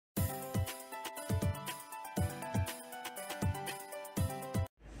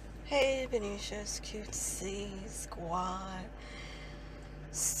Hey, Venesha's cutesy squad.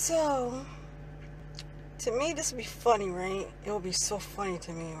 So, to me, this would be funny, right? It would be so funny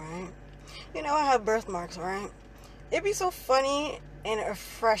to me, right? You know, I have birthmarks, right? It'd be so funny and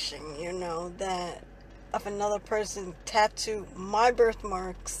refreshing, that if another person tattoo my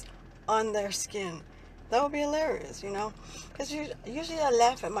birthmarks on their skin, that would be hilarious. Because usually I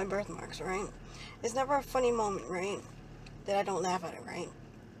laugh at my birthmarks, right? It's never a funny moment, right? That I don't laugh at it, right?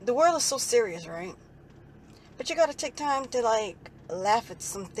 The world is so serious, right? But you gotta take time to, laugh at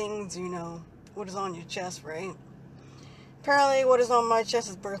some things, what is on your chest, right? Apparently, what is on my chest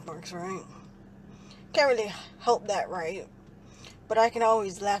is birthmarks, right? Can't really help that, right? But I can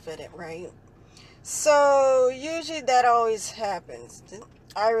always laugh at it, right? So, usually that always happens.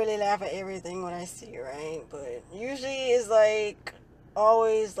 I really laugh at everything when I see, right? But usually it's,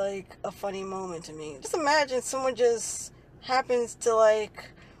 always, a funny moment to me. Just imagine someone just happens to,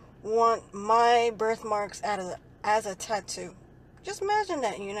 want my birthmarks as a tattoo. Just imagine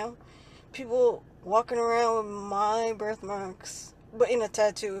that, people walking around with my birthmarks, but in a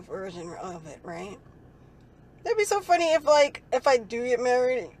tattoo version of it, right? That'd be so funny if I do get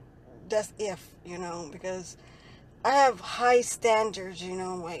married. That's because I have high standards,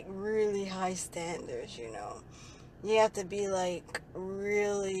 really high standards. You have to be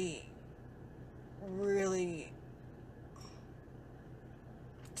really, really,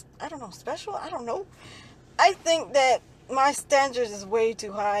 I don't know, special? I don't know. I think that my standards is way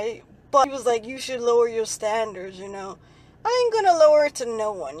too high. But he was like, you should lower your standards, I ain't gonna lower it to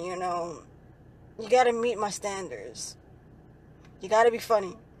no one, You gotta meet my standards. You gotta be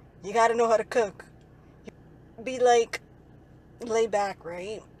funny. You gotta know how to cook. Be lay back,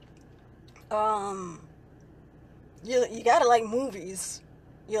 right? You gotta like movies.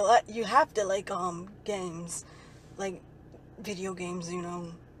 You have to like games. Like video games,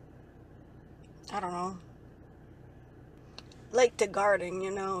 I don't know. Like to garden,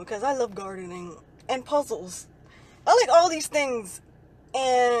 because I love gardening and puzzles. I like all these things,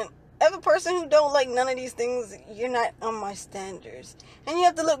 and as a person who don't like none of these things, you're not on my standards. And you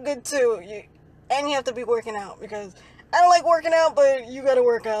have to look good too, and you have to be working out, because I don't like working out, but you gotta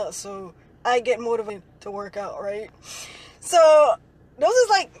work out, so I get motivated to work out, right? So those is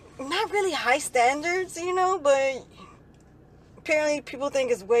not really high standards, but apparently people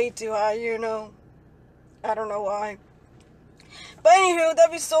think it's way too high, I don't know why. But anywho,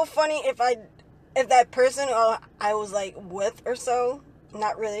 that'd be so funny if that person I was with or so,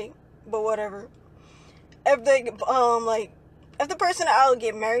 not really, but whatever. If they if the person I'll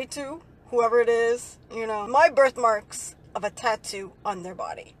get married to, whoever it is, my birthmarks of a tattoo on their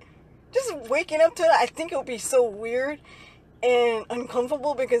body. Just waking up to it, I think it would be so weird and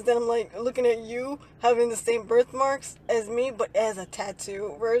uncomfortable, because then I'm looking at you having the same birthmarks as me, but as a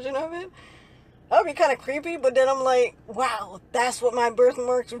tattoo version of it. That would be kind of creepy, but then I'm like, wow, that's what my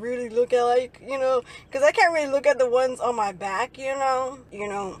birthmarks really look like, because I can't really look at the ones on my back, I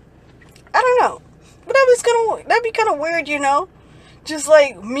don't know, but that'd be kind of weird, just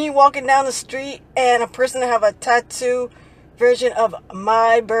like me walking down the street and a person to have a tattoo version of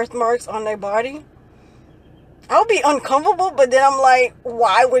my birthmarks on their body. I'll be uncomfortable, but then I'm like,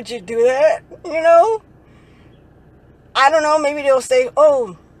 why would you do that, I don't know, maybe they'll say,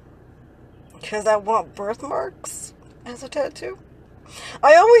 oh, because I want birthmarks as a tattoo.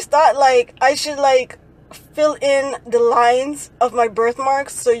 I always thought I should fill in the lines of my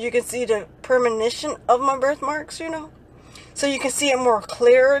birthmarks so you can see the premonition of my birthmarks, so you can see it more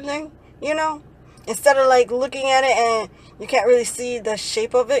clearly, instead of looking at it and you can't really see the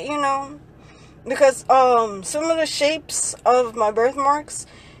shape of it, because some of the shapes of my birthmarks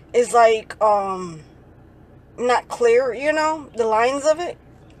is not clear, the lines of it.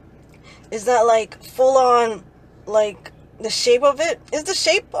 It's not full on the shape of it. It's the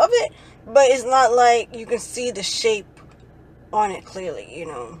shape of it, but it's not you can see the shape on it clearly,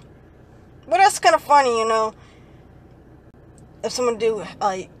 But that's kind of funny, if someone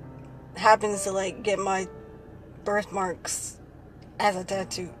happens to get my birthmarks as a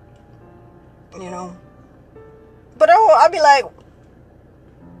tattoo, But I'll be like,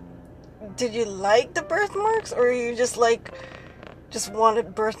 did you like the birthmarks, or you just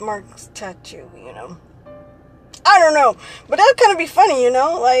wanted birthmarks tattoo, I don't know. But that'd kind of be funny,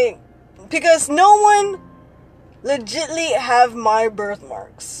 because no one legitly have my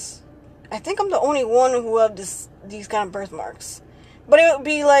birthmarks. I think I'm the only one who have these kind of birthmarks. But it would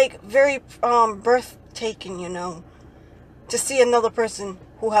be very breathtaking, to see another person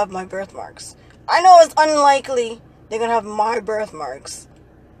who have my birthmarks. I know it's unlikely they're gonna have my birthmarks,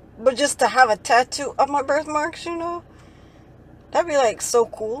 but just to have a tattoo of my birthmarks, that'd be so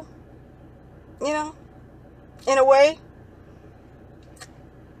cool. you know, in a way.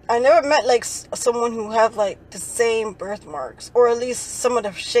 I never met like someone who have like the same birthmarks, or at least some of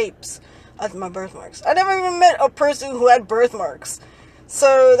the shapes of my birthmarks. I never even met a person who had birthmarks.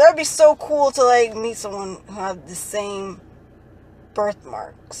 So that'd be so cool to like meet someone who have the same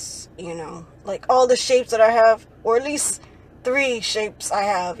birthmarks, you know, like all the shapes that I have, or at least 3 shapes I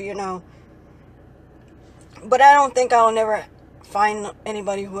have, you know. But I don't think I'll never find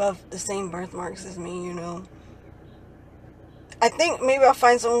anybody who have the same birthmarks as me, you know. I think maybe I'll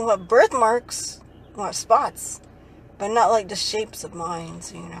find someone who have birthmarks, who have spots, but not like the shapes of mine,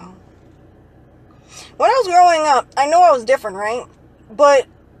 you know. When I was growing up, I know I was different, right? But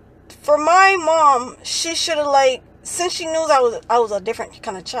for my mom, she should have like, since she knew I was a different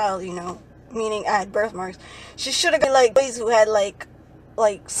kind of child, you know, meaning I had birthmarks, she should have got like boys who had like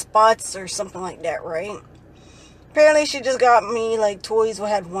spots or something like that, right? Apparently, she just got me like toys that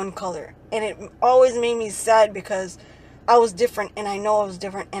had one color, and it always made me sad because I was different, and I know I was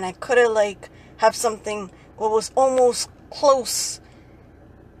different, and I could have like have something what was almost close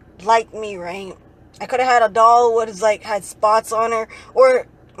like me, right? I could have had a doll what is like had spots on her, or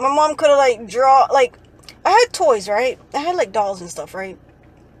my mom could have like draw like I had toys, right? I had like dolls and stuff, right?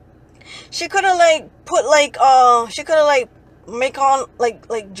 She could have like put like she could have like make on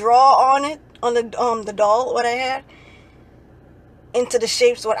like draw on it on the doll what I had into the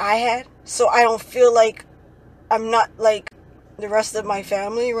shapes what I had, so I don't feel like I'm not like the rest of my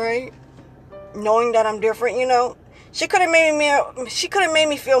family, right? Knowing that I'm different, you know. She could have made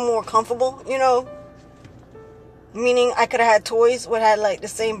me feel more comfortable, you know. Meaning I could have had toys that had like the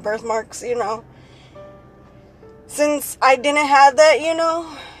same birthmarks, you know. Since I didn't have that, you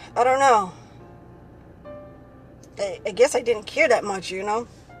know, I don't know. I guess I didn't care that much, you know,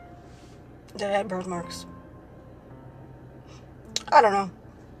 that I had birthmarks. I don't know.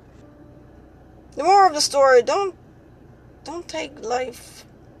 The moral of the story, don't take life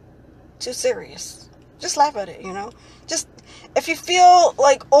too serious. Just laugh at it, you know. Just if you feel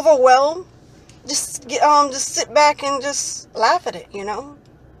like overwhelmed, just sit back and just laugh at it, you know.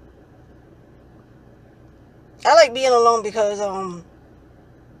 I like being alone because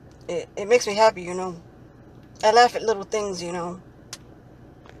it makes me happy, you know. I laugh at little things, you know.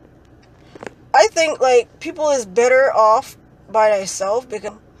 I think like people is better off by themselves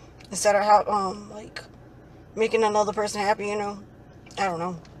because instead of like making another person happy, you know. I don't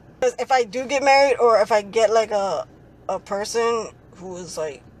know. Because if I do get married, or if I get like a person who is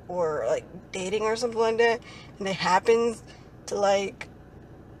like, or like dating or something like that, and they happens to like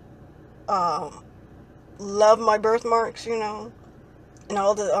love my birthmarks, you know, and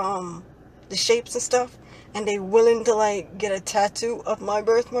all the shapes and stuff, and they willing to like get a tattoo of my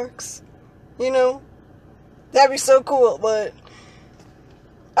birthmarks, you know, that'd be so cool. But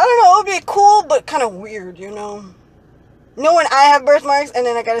I don't know, it would be cool but kind of weird, you know, knowing I have birthmarks and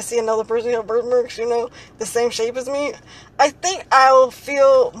then I gotta see another person have birthmarks, you know, the same shape as me. I think I will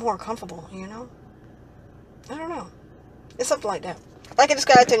feel more comfortable, you know. I don't know, it's something like that. Like and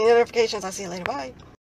subscribe, turn your notifications. I'll see you later. Bye.